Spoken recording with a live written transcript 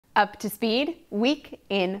Up to Speed, Week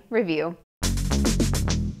in Review.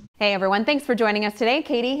 Hey everyone, thanks for joining us today.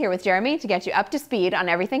 Katie here with Jeremy to get you up to speed on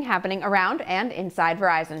everything happening around and inside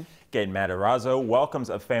Verizon. Gaten Matarazzo welcomes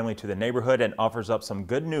a family to the neighborhood and offers up some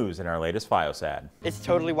good news in our latest Fios ad. It's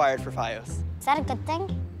totally wired for Fios. Is that a good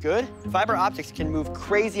thing? Good? Fiber optics can move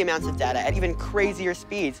crazy amounts of data at even crazier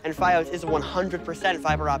speeds, and Fios is a 100%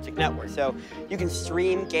 fiber optic network, so you can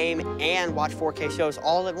stream, game, and watch 4K shows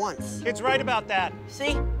all at once. It's right about that.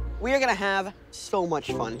 See? We are gonna have so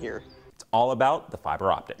much fun here. It's all about the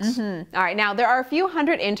fiber optics. All right, now there are a few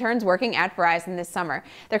hundred interns working at Verizon this summer.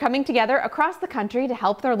 They're coming together across the country to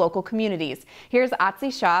help their local communities. Here's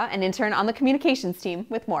Atsi Shah, an intern on the communications team,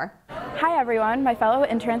 with more. Hi everyone, my fellow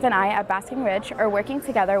interns and I at Basking Ridge are working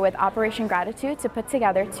together with Operation Gratitude to put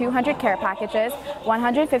together 200 care packages,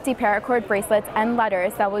 150 paracord bracelets, and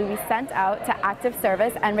letters that will be sent out to active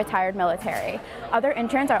service and retired military. Other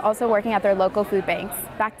interns are also working at their local food banks.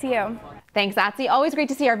 Back to you. Thanks, Atsi. Always great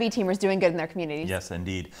to see our V-teamers doing good in their communities. Yes,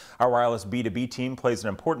 indeed. Our wireless B2B team plays an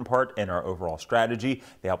important part in our overall strategy.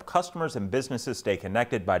 They help customers and businesses stay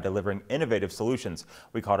connected by delivering innovative solutions.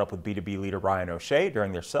 We caught up with B2B leader Ryan O'Shea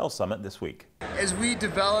during their sales summit this week. As we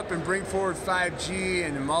develop and bring forward 5G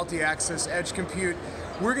and multi-access edge compute,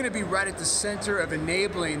 we're going to be right at the center of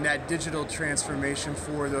enabling that digital transformation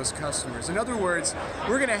for those customers. In other words,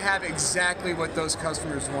 we're going to have exactly what those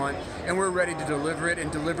customers want, and we're ready to deliver it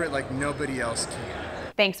and deliver it like nobody else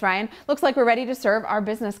can. Thanks, Ryan. Looks like we're ready to serve our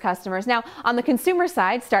business customers. Now, on the consumer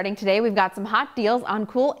side, starting today, we've got some hot deals on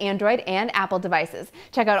cool Android and Apple devices.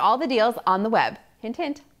 Check out all the deals on the web. Hint,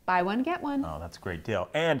 hint. Buy one, get one. Oh, that's a great deal.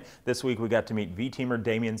 And this week we got to meet V-teamer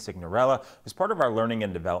Damian Signorella, who's part of our learning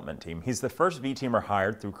and development team. He's the first V-teamer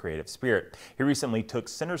hired through Creative Spirit. He recently took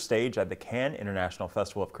center stage at the Cannes International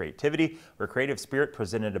Festival of Creativity, where Creative Spirit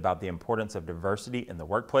presented about the importance of diversity in the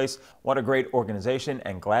workplace. What a great organization,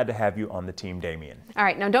 and glad to have you on the team, Damian. All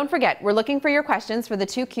right, now don't forget, we're looking for your questions for the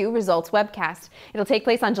 2Q Results webcast. It'll take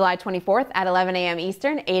place on July 24th at 11 a.m.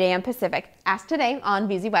 Eastern, 8 a.m. Pacific. Ask today on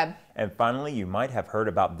VZ Web. And finally, you might have heard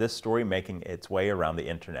about this story making its way around the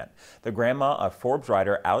internet. The grandma of Forbes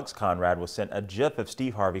writer Alex Conrad was sent a GIF of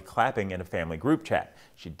Steve Harvey clapping in a family group chat.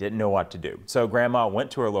 She didn't know what to do. So grandma went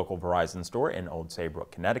to her local Verizon store in Old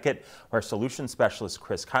Saybrook, Connecticut, where solution specialist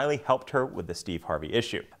Chris Kiley helped her with the Steve Harvey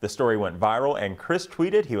issue. The story went viral, and Chris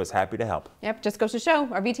tweeted he was happy to help. Yep, just goes to show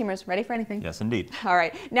our V-teamers ready for anything. Yes, indeed. All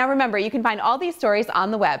right, now remember, you can find all these stories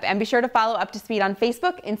on the web, and be sure to follow Up to Speed on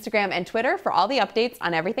Facebook, Instagram, and Twitter for all the updates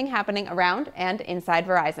on everything happening around and inside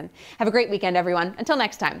Verizon. Have a great weekend, everyone. Until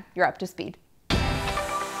next time, you're up to speed.